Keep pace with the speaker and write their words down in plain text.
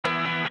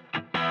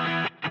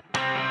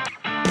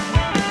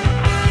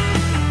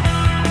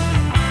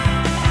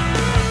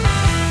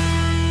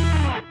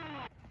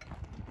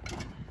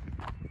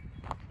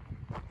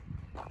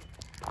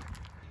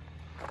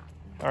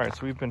Alright,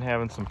 so we've been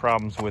having some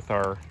problems with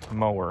our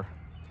mower.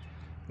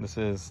 This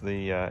is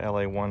the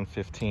LA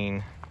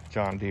 115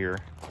 John Deere,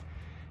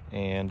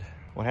 and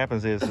what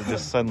happens is it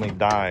just suddenly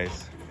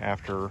dies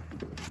after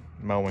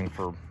mowing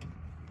for,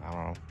 I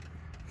don't know,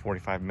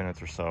 45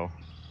 minutes or so.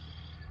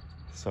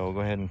 So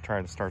go ahead and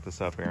try to start this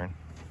up, Aaron.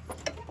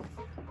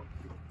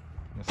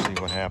 Let's see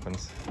what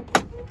happens.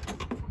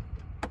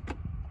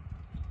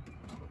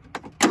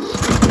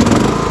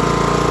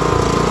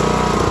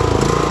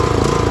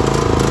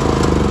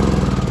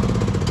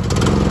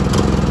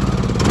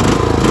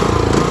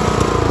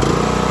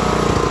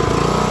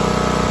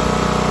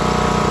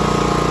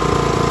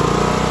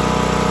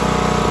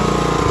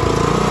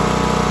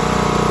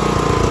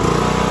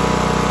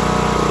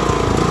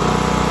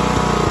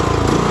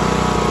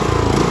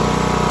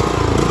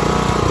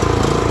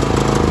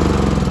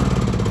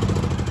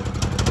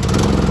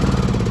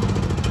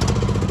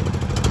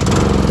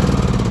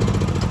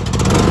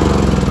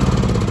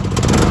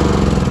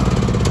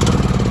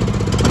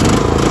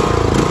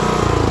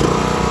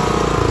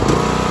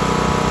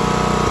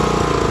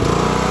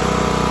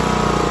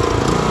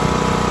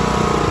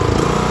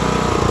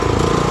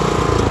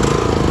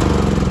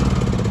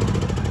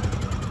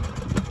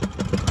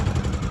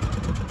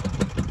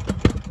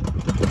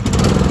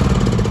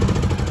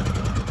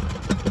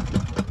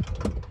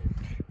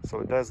 So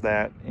it does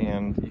that,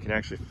 and you can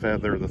actually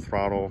feather the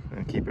throttle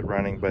and keep it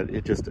running, but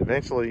it just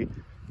eventually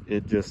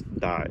it just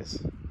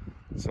dies.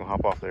 So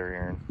hop off there,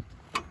 Aaron.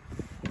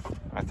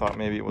 I thought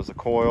maybe it was a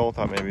coil,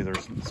 thought maybe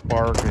there's a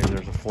spark, maybe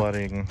there's a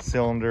flooding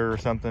cylinder or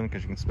something,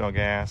 because you can smell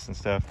gas and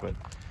stuff, but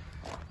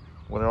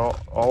what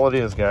all it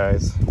is,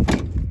 guys, I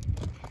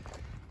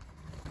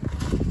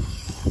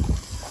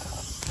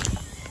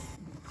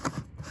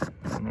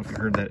don't know if you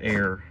heard that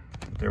air,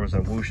 but there was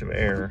a whoosh of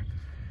air.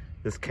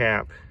 This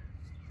cap,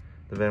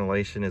 the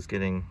ventilation is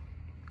getting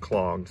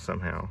clogged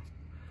somehow.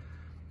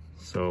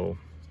 So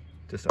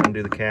just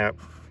undo the cap.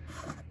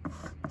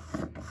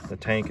 The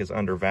tank is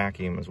under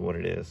vacuum is what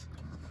it is,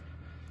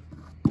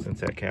 since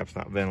that cap's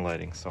not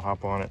ventilating. So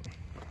hop on it.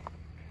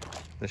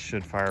 This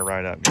should fire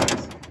right up,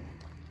 guys.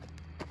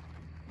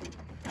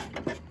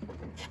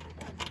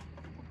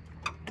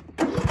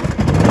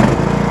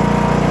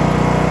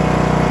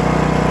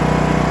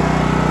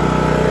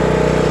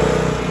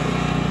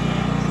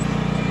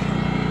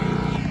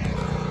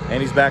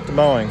 And he's back to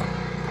mowing.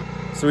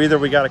 So either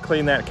we got to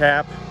clean that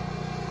cap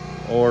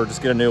or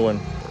just get a new one.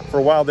 For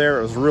a while there,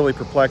 it was really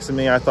perplexing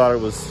me. I thought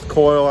it was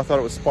coil, I thought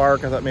it was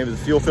spark, I thought maybe the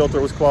fuel filter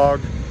was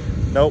clogged.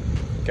 Nope,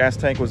 gas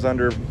tank was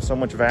under so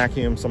much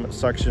vacuum, so much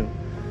suction,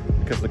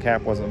 because the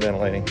cap wasn't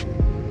ventilating.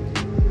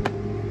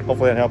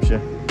 Hopefully that helps you.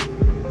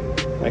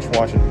 Thanks for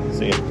watching.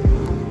 See ya.